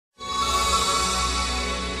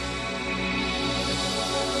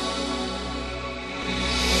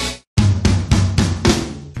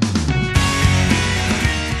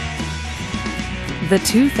the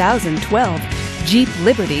 2012 Jeep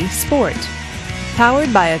Liberty Sport.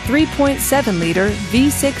 Powered by a 3.7-liter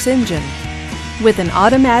V6 engine with an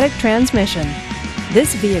automatic transmission,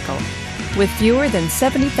 this vehicle, with fewer than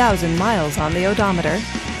 70,000 miles on the odometer,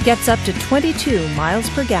 gets up to 22 miles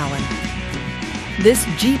per gallon. This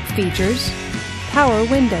Jeep features power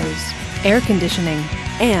windows, air conditioning,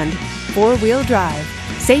 and four-wheel drive.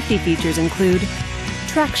 Safety features include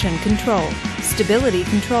traction control, stability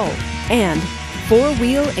control, and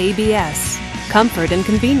four-wheel ABS. Comfort and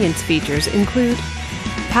convenience features include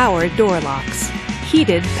power door locks,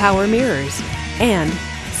 heated power mirrors, and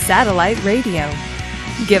satellite radio.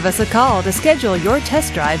 Give us a call to schedule your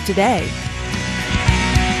test drive today.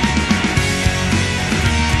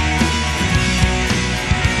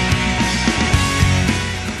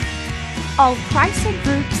 All Chrysler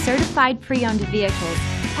Group certified pre-owned vehicles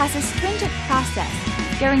pass a stringent process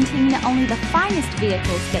guaranteeing that only the finest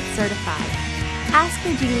vehicles get certified. Ask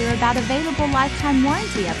your dealer about available lifetime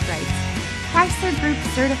warranty upgrades. Chrysler Group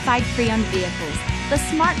certified pre-owned vehicles, the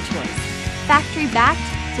smart choice. Factory backed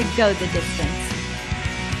to go the distance.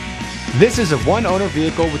 This is a one-owner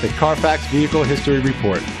vehicle with a Carfax Vehicle History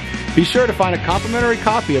Report. Be sure to find a complimentary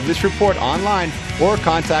copy of this report online or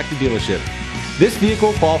contact the dealership. This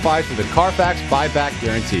vehicle qualifies for the Carfax buyback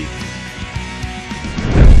guarantee.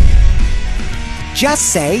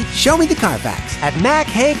 Just say, "Show me the Carfax" at Mack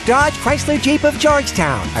Haik Dodge Chrysler Jeep of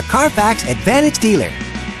Georgetown, a Carfax Advantage dealer.